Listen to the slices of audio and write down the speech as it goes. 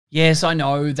Yes, I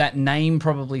know that name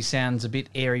probably sounds a bit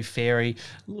airy-fairy,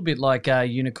 a little bit like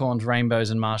unicorns, rainbows,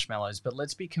 and marshmallows. But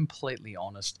let's be completely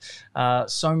honest.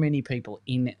 So many people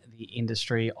in the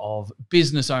industry of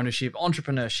business ownership,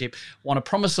 entrepreneurship, want to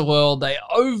promise the world. They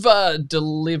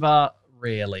over-deliver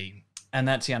rarely. And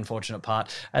that's the unfortunate part.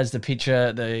 As the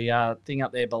picture, the thing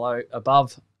up there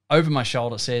above, over my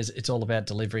shoulder says it's all about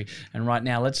delivery. And right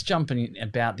now, let's jump in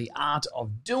about the art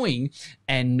of doing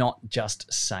and not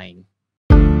just saying.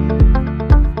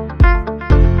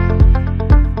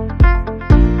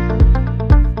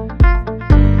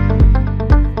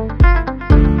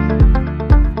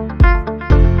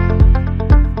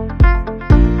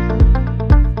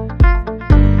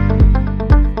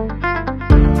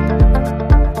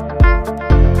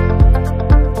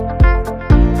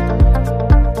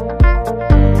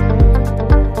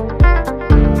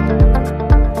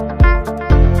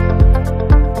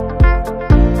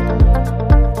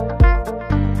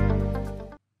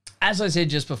 As I said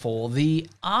just before, the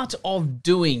art of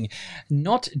doing,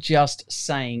 not just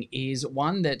saying, is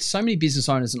one that so many business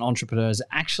owners and entrepreneurs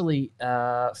actually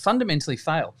fundamentally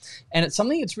fail. And it's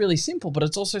something that's really simple, but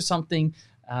it's also something,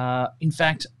 in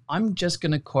fact, I'm just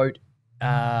going to quote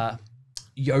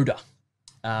Yoda,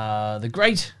 the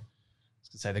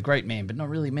great man, but not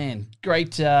really man,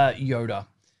 great Yoda,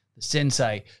 the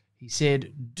sensei. He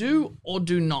said, "Do or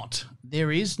do not,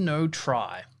 there is no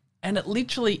try." And it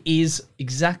literally is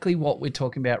exactly what we're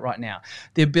talking about right now.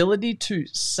 The ability to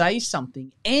say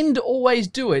something and always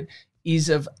do it is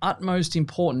of utmost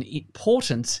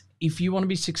importance if you want to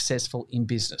be successful in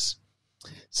business.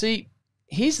 See,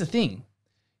 here's the thing.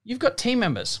 You've got team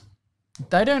members.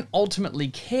 They don't ultimately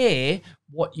care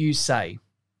what you say.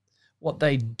 What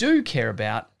they do care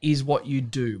about is what you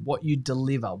do, what you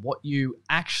deliver, what you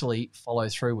actually follow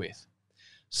through with.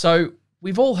 So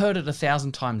we've all heard it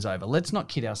 1,000 times over. Let's not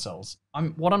kid ourselves.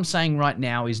 What I'm saying right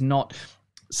now is not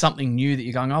something new that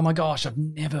you're going, oh my gosh, I've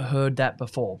never heard that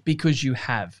before, because you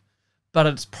have. But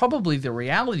it's probably the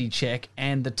reality check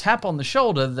and the tap on the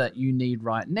shoulder that you need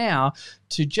right now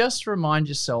to just remind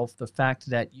yourself the fact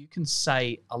that you can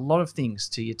say a lot of things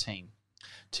to your team,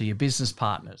 to your business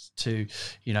partners, to,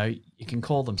 you can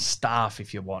call them staff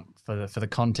if you want for the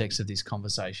context of this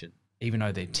conversation, even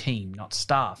though they're team, not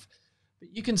staff.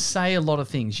 But you can say a lot of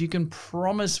things. You can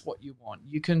promise what you want.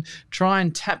 You can try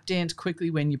and tap dance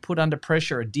quickly when you put under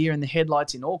pressure, a deer in the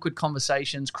headlights in awkward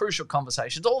conversations, crucial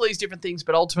conversations, all these different things.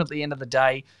 But ultimately, at the end of the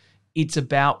day, it's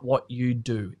about what you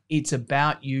do. It's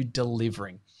about you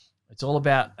delivering. It's all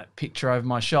about a picture over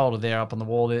my shoulder there up on the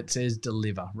wall that says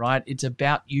deliver, right? It's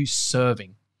about you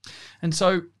serving. And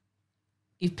so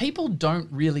if people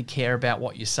don't really care about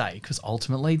what you say, because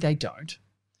ultimately they don't,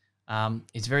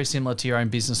 it's very similar to your own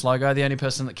business logo. The only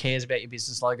person that cares about your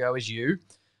business logo is you,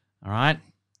 all right,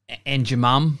 and your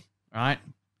mum, right?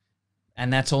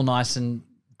 And that's all nice and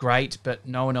great, but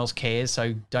no one else cares.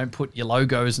 So don't put your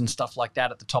logos and stuff like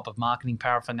that at the top of marketing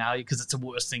paraphernalia, because it's the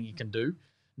worst thing you can do.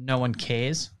 No one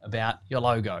cares about your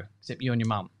logo except you and your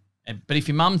mum. But if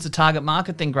your mum's the target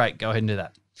market, then great, go ahead and do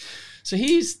that. So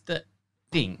here's the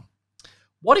thing.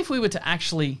 What if we were to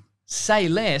actually say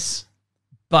less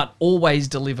but always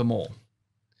deliver more?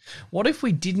 What if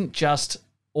we didn't just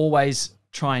always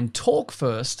try and talk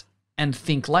first and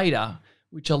think later,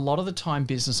 which a lot of the time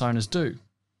business owners do?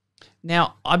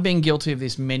 Now, I've been guilty of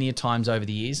this many a times over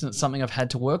the years, and it's something I've had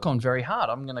to work on very hard.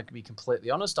 I'm going to be completely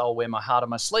honest. I'll wear my heart on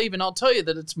my sleeve, and I'll tell you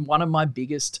that it's one of my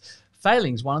biggest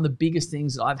failings, one of the biggest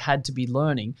things that I've had to be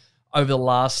learning over the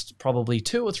last probably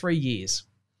 2 or 3 years.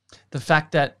 The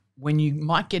fact that when you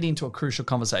might get into a crucial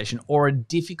conversation or a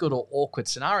difficult or awkward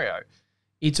scenario,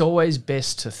 it's always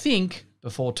best to think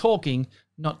before talking,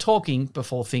 not talking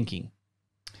before thinking.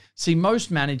 See, most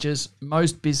managers,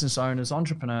 most business owners,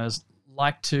 entrepreneurs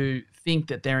like to think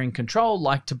that they're in control,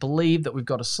 like to believe that we've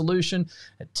got a solution.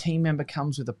 A team member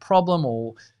comes with a problem,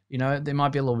 or there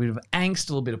might be a little bit of angst,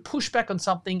 a little bit of pushback on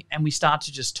something, and we start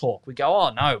to just talk. We go, oh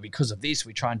no, because of this,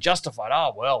 we try and justify it.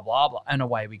 Oh, well, blah, blah, and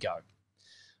away we go.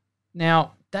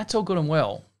 Now, that's all good and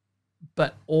well,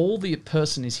 but all the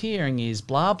person is hearing is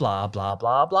blah, blah, blah,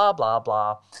 blah, blah, blah,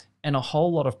 blah, and a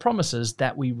whole lot of promises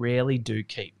that we rarely do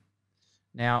keep.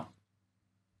 Now,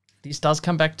 this does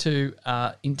come back to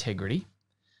integrity,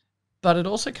 but it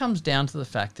also comes down to the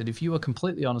fact that if you were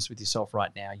completely honest with yourself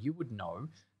right now, you would know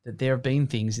that there have been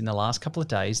things in the last couple of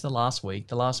days, the last week,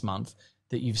 the last month,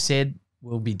 that you've said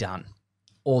will be done,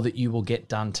 or that you will get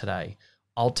done today.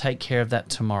 I'll take care of that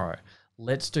tomorrow.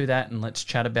 Let's do that and let's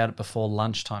chat about it before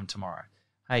lunchtime tomorrow.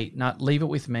 Hey, no, leave it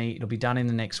with me. It'll be done in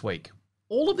the next week.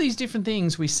 All of these different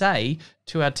things we say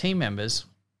to our team members,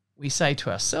 we say to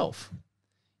ourselves.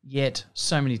 Yet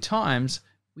so many times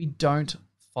We don't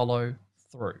follow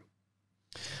through.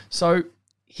 So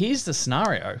here's the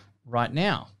scenario right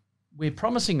now. We're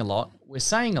promising a lot. We're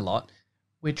saying a lot.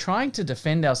 We're trying to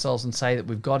defend ourselves and say that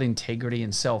we've got integrity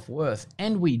and self-worth,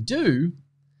 and we do,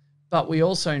 but we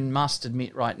also must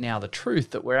admit right now the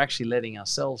truth that we're actually letting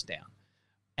ourselves down,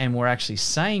 and we're actually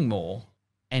saying more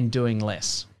and doing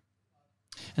less.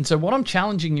 And so what I'm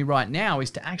challenging you right now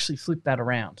is to actually flip that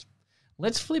around.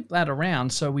 Let's flip that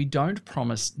around so we don't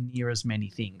promise near as many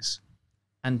things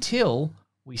until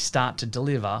we start to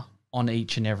deliver on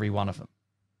each and every one of them.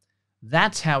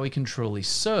 That's how we can truly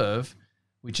serve,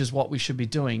 which is what we should be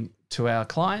doing to our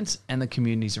clients and the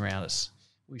communities around us.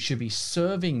 We should be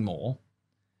serving more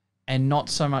and not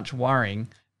so much worrying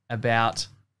about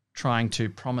trying to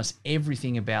promise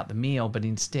everything about the meal, but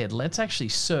instead, let's actually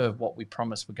serve what we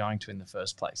promised we're going to in the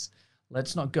first place.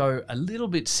 Let's not go a little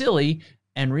bit silly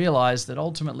and realize that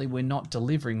ultimately we're not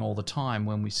delivering all the time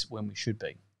when we should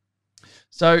be.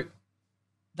 So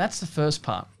that's the first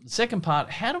part. The second part,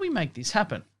 how do we make this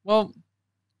happen? Well,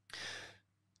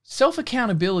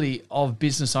 self-accountability of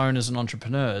business owners and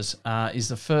entrepreneurs is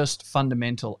the first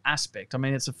fundamental aspect. I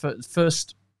mean, it's the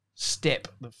first step,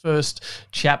 the first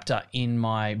chapter in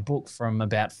my book from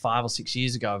about 5 or 6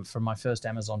 years ago from my first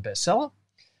Amazon bestseller.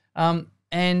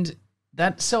 And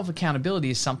that self-accountability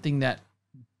is something that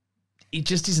it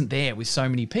just isn't there with so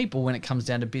many people when it comes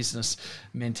down to business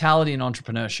mentality and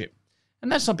entrepreneurship.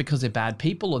 And that's not because they're bad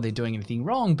people or they're doing anything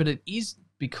wrong, but it is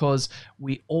because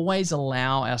we always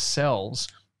allow ourselves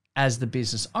as the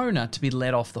business owner to be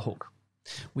let off the hook.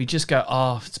 We just go,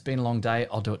 oh, it's been a long day,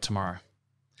 I'll do it tomorrow.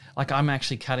 Like I'm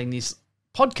actually cutting this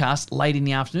podcast late in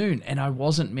the afternoon and I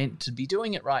wasn't meant to be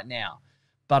doing it right now,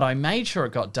 but I made sure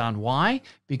it got done. Why?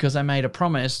 Because I made a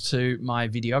promise to my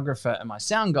videographer and my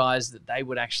sound guys that they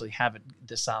would actually have it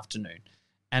this afternoon.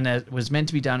 And it was meant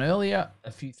to be done earlier.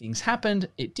 A few things happened.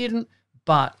 It didn't,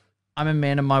 but I'm a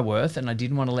man of my worth and I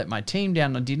didn't want to let my team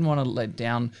down. I didn't want to let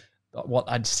down what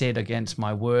I'd said against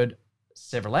my word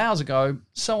several hours ago.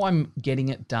 So I'm getting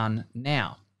it done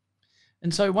now.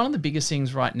 And so one of the biggest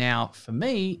things right now for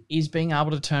me is being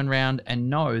able to turn around and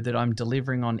know that I'm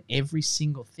delivering on every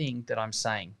single thing that I'm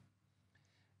saying.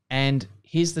 And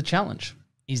here's the challenge.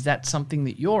 Is that something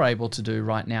that you're able to do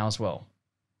right now as well?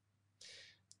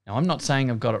 Now, I'm not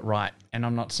saying I've got it right, and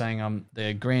I'm not saying I'm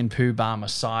the grand poobah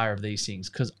messiah of these things,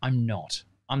 because I'm not.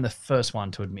 I'm the first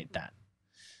one to admit that.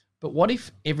 But what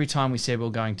if every time we said we're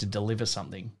going to deliver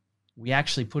something, we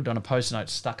actually put it on a post-it note,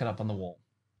 stuck it up on the wall,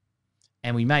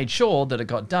 and we made sure that it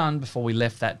got done before we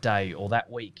left that day or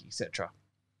that week, etc.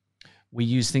 We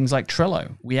use things like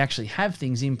Trello. We actually have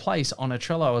things in place on a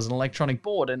Trello as an electronic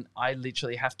board, and I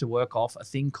literally have to work off a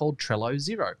thing called Trello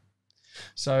Zero.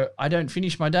 So I don't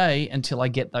finish my day until I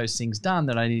get those things done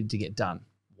that I need to get done.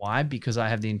 Why? Because I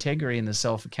have the integrity and the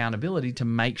self-accountability to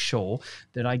make sure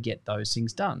that I get those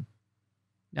things done.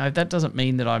 Now, if that doesn't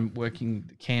mean that I'm working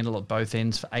the candle at both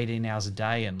ends for 18 hours a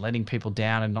day and letting people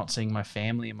down and not seeing my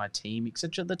family and my team,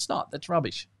 etc., that's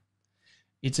rubbish.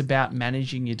 It's about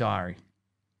managing your diary.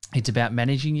 It's about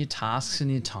managing your tasks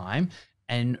and your time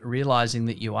and realizing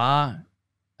that you are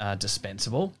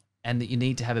dispensable and that you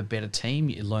need to have a better team.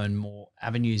 You learn more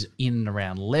avenues in and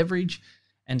around leverage.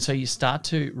 And so you start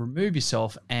to remove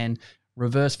yourself and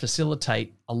reverse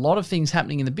facilitate a lot of things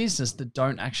happening in the business that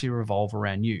don't actually revolve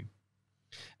around you.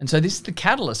 And so this is the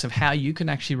catalyst of how you can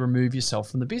actually remove yourself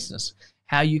from the business,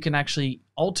 how you can actually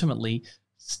ultimately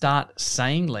start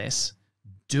saying less,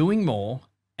 doing more,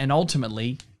 and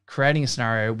ultimately creating a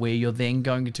scenario where you're then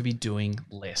going to be doing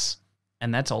less.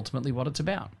 And that's ultimately what it's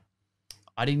about.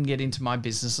 I didn't get into my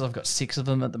businesses. I've got 6 of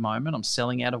them at the moment. I'm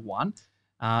selling out of 1,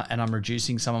 and I'm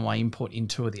reducing some of my input in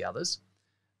 2 of the others.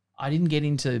 I didn't get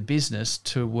into business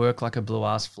to work like a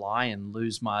blue-ass fly and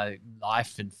lose my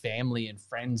life and family and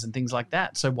friends and things like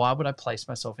that. So why would I place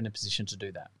myself in a position to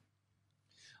do that?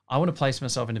 I want to place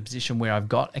myself in a position where I've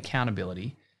got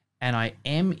accountability and I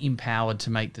am empowered to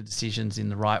make the decisions in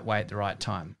the right way at the right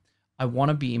time. I want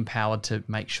to be empowered to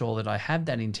make sure that I have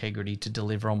that integrity to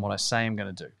deliver on what I say I'm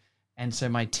going to do. And so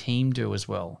my team do as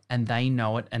well, and they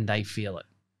know it and they feel it.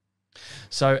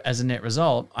 So as a net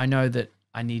result, I know that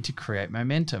I need to create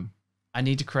momentum. I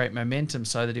need to create momentum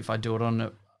so that if I do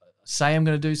it say I'm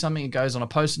going to do something, it goes on a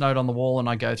post-it note on the wall and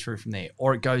I go through from there.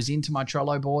 Or it goes into my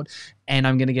Trello board and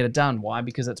I'm going to get it done. Why?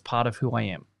 Because that's part of who I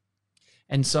am.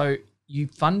 And so you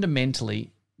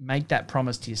fundamentally make that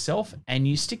promise to yourself and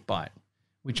you stick by it,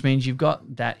 which means you've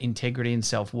got that integrity and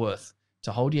self-worth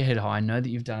to hold your head high and know that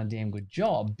you've done a damn good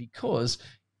job because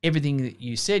everything that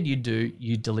you said you'd do,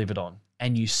 you delivered on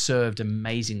and you served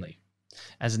amazingly.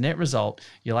 As a net result,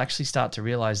 you'll actually start to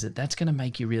realize that that's going to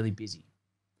make you really busy.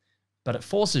 but it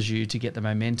forces you to get the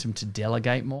momentum to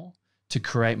delegate more, to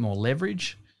create more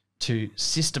leverage, to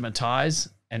systematize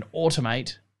and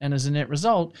automate. And as a net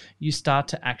result, you start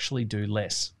to actually do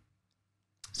less.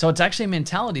 So it's actually a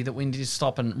mentality that we need to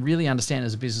stop and really understand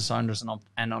as a business owner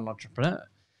and an entrepreneur,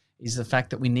 is the fact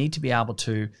that we need to be able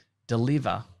to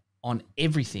deliver on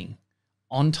everything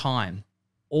on time,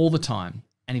 all the time.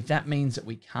 And if that means that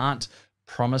we can't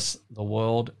promise the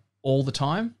world all the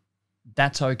time,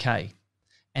 that's okay.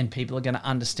 And people are going to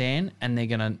understand and they're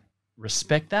going to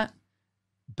respect that,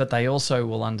 but they also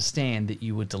will understand that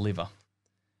you would deliver.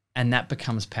 And that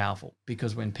becomes powerful,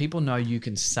 because when people know you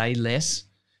can say less,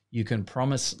 you can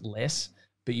promise less,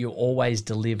 but you always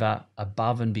deliver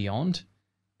above and beyond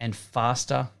and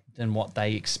faster than what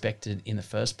they expected in the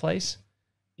first place,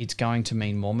 it's going to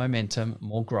mean more momentum,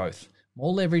 more growth,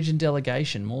 more leverage and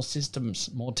delegation, more systems,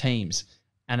 more teams.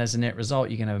 And as a net result,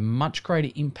 you're going to have a much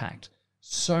greater impact,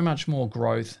 so much more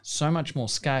growth, so much more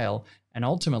scale. And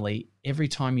ultimately, every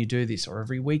time you do this or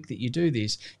every week that you do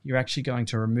this, you're actually going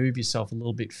to remove yourself a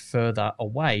little bit further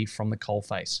away from the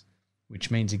coalface, which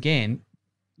means, again,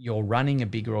 you're running a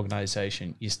bigger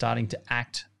organization. You're starting to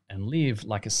act and live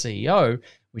like a CEO,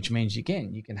 which means,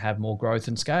 again, you can have more growth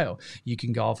and scale. You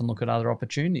can go off and look at other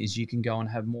opportunities. You can go and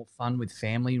have more fun with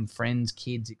family and friends,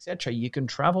 kids, etc. You can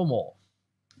travel more.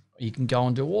 You can go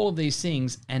and do all of these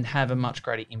things and have a much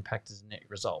greater impact as a net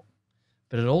result.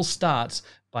 But it all starts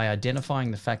by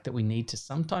identifying the fact that we need to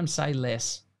sometimes say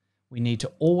less. We need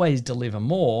to always deliver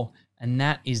more. And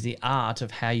that is the art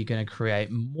of how you're going to create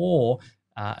more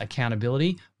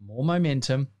accountability, more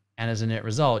momentum. And as a net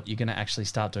result, you're going to actually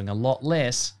start doing a lot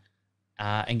less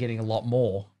and getting a lot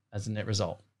more as a net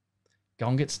result. Go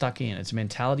and get stuck in. It's a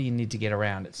mentality you need to get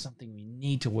around. It's something we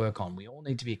need to work on. We all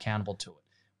need to be accountable to it.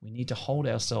 We need to hold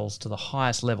ourselves to the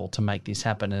highest level to make this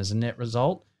happen. As a net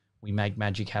result, we make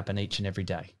magic happen each and every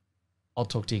day. I'll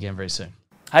talk to you again very soon.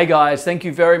 Hey guys, thank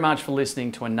you very much for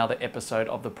listening to another episode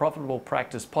of the Profitable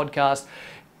Practice Podcast.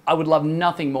 I would love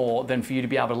nothing more than for you to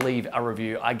be able to leave a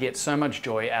review. I get so much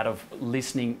joy out of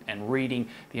listening and reading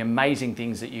the amazing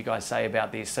things that you guys say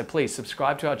about this. So please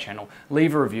subscribe to our channel,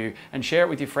 leave a review, and share it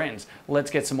with your friends.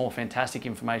 Let's get some more fantastic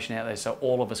information out there so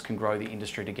all of us can grow the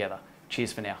industry together.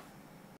 Cheers for now.